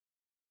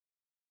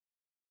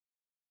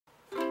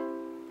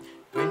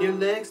when your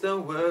legs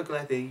don't work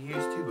like they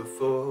used to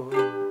before,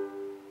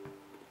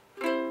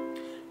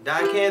 and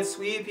I can't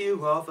sweep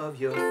you off of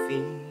your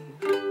feet.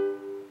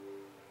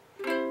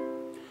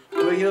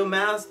 Will your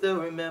mouth still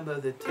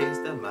remember the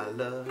taste of my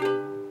love?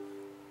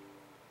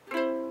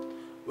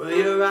 Will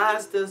your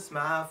eyes still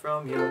smile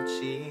from your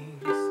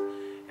cheeks?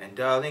 And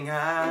darling,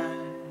 I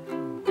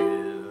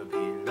will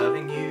be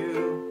loving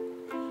you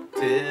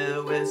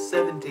till we're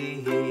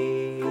 70.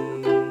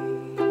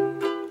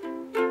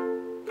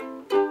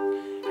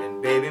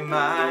 And baby,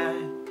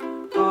 my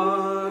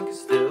heart can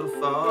still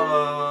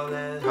fall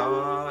as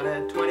hard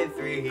at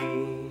 23.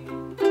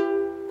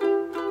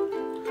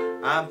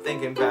 I'm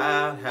thinking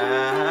about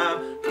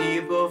how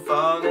people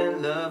fall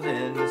in love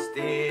in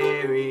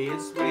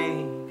mysterious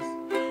ways.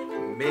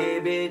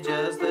 Maybe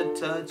just the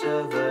touch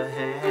of a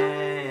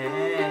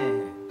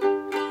hand.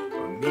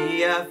 For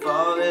me, I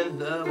fall in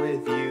love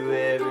with you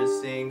every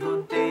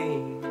single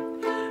day.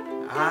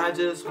 I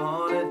just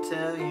wanna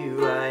tell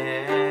you I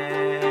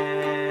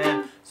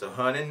am. So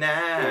honey,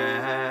 now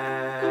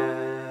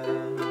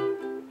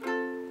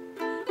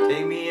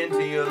take me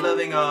into your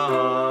loving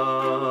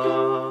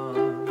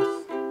arms.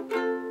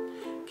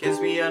 Kiss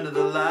me under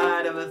the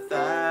light of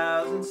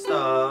 1,000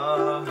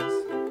 stars.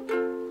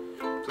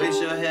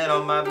 Place your head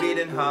on my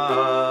beating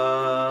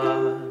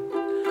heart.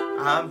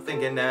 I'm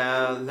thinking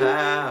out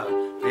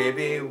loud,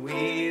 baby,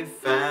 we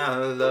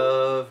found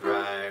love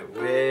right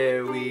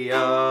where we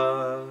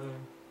are.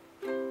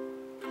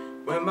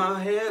 When my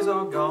hair's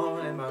all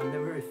gone and my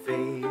memory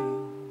fades,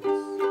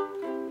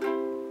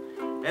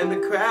 and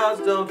the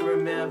crowds don't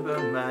remember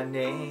my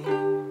name,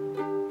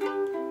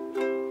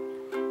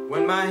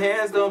 when my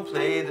hands don't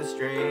play the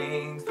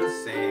strings the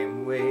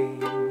same way,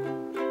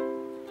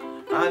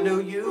 I know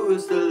you will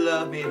still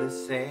love me the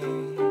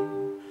same.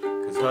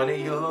 'Cause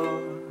honey,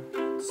 your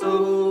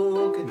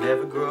soul can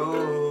never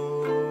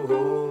grow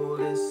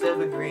old, it's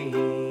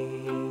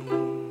evergreen.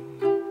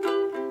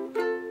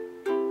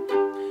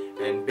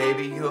 And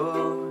baby,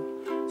 your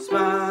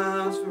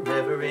smile's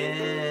forever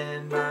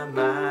in my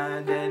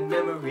mind and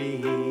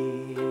memory.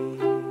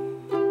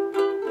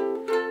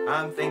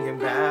 I'm thinking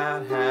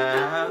about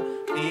how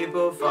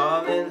people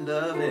fall in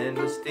love in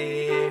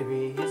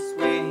mysterious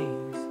ways.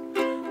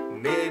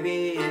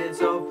 Maybe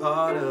it's all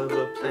part of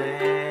a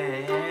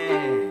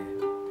plan.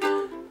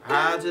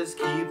 I'll just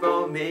keep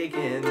on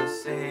making the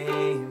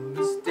same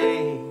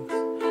mistakes,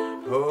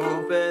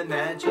 hoping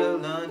that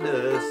you'll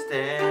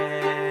understand.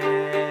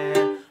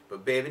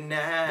 But baby,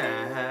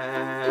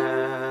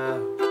 now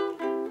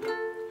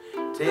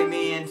take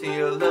me into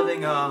your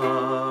loving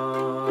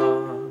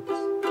arms.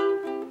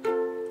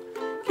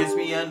 Kiss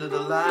me under the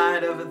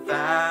light of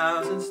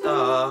 1,000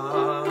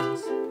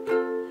 stars.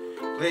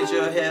 Place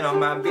your head on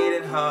my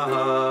beating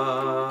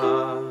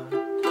heart.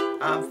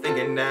 I'm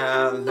thinking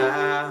out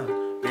loud,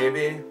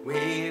 baby,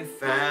 we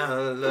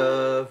found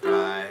love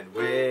right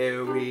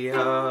where we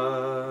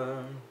are.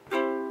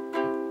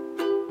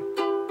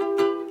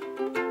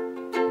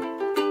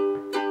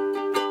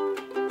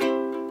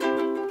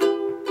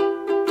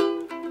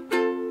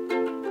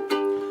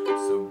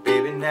 So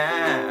baby,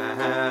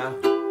 now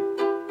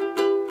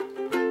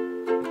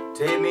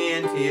take me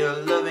into your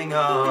loving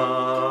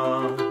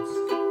arms.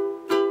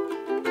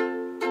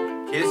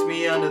 Kiss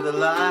me under the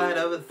light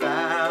of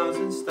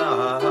 1,000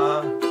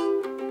 stars.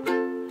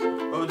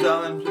 Oh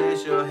darling,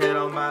 place your head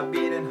on my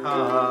beating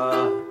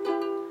heart.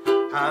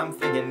 I'm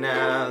thinking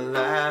out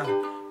loud,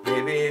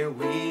 baby,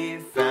 we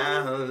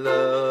found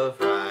love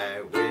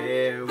right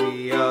where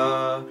we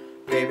are.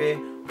 Baby,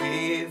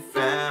 we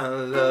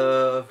found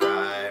love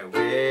right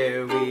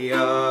where we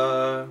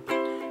are.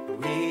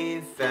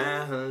 We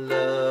found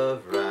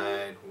love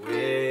right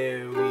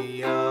where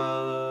we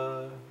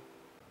are.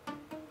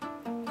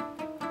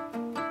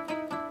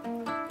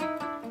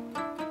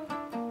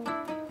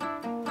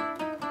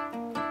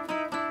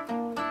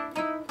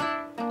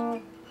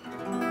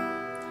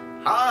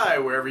 Hi,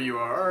 wherever you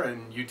are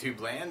in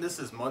YouTube land. This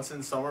is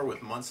Munson Summer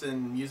with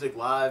Munson Music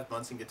Live,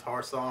 Munson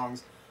Guitar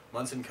Songs,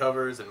 Munson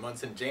Covers, and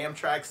Munson Jam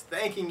Tracks.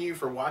 Thanking you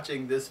for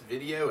watching this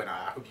video, and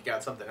I hope you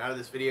got something out of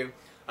this video.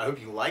 I hope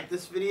you like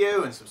this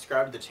video and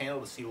subscribe to the channel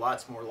to see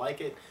lots more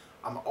like it.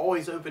 I'm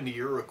always open to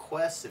your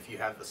requests. If you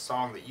have a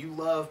song that you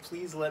love,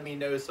 please let me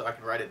know so I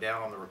can write it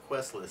down on the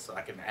request list so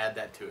I can add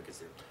that to it, because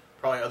there's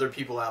probably other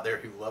people out there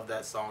who love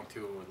that song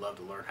too and would love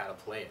to learn how to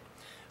play it.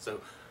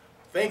 So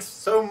thanks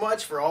so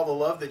much for all the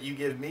love that you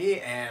give me,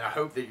 and I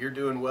hope that you're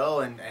doing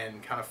well and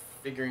kind of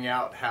figuring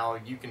out how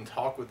you can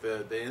talk with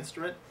the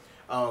instrument.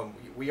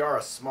 We are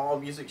a small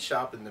music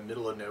shop in the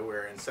middle of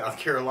nowhere in South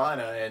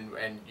Carolina,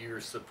 and you're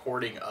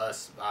supporting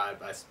us by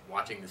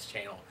watching this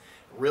channel.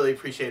 Really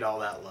appreciate all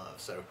that love.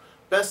 So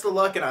best of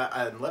luck,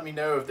 and let me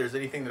know if there's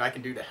anything that I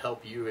can do to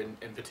help you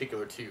in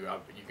particular too.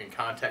 You can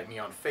contact me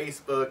on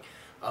Facebook.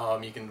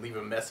 You can leave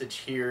a message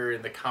here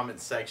in the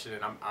comments section,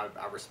 and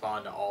I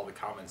respond to all the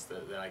comments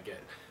that I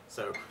get.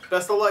 So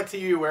best of luck to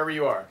you wherever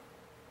you are.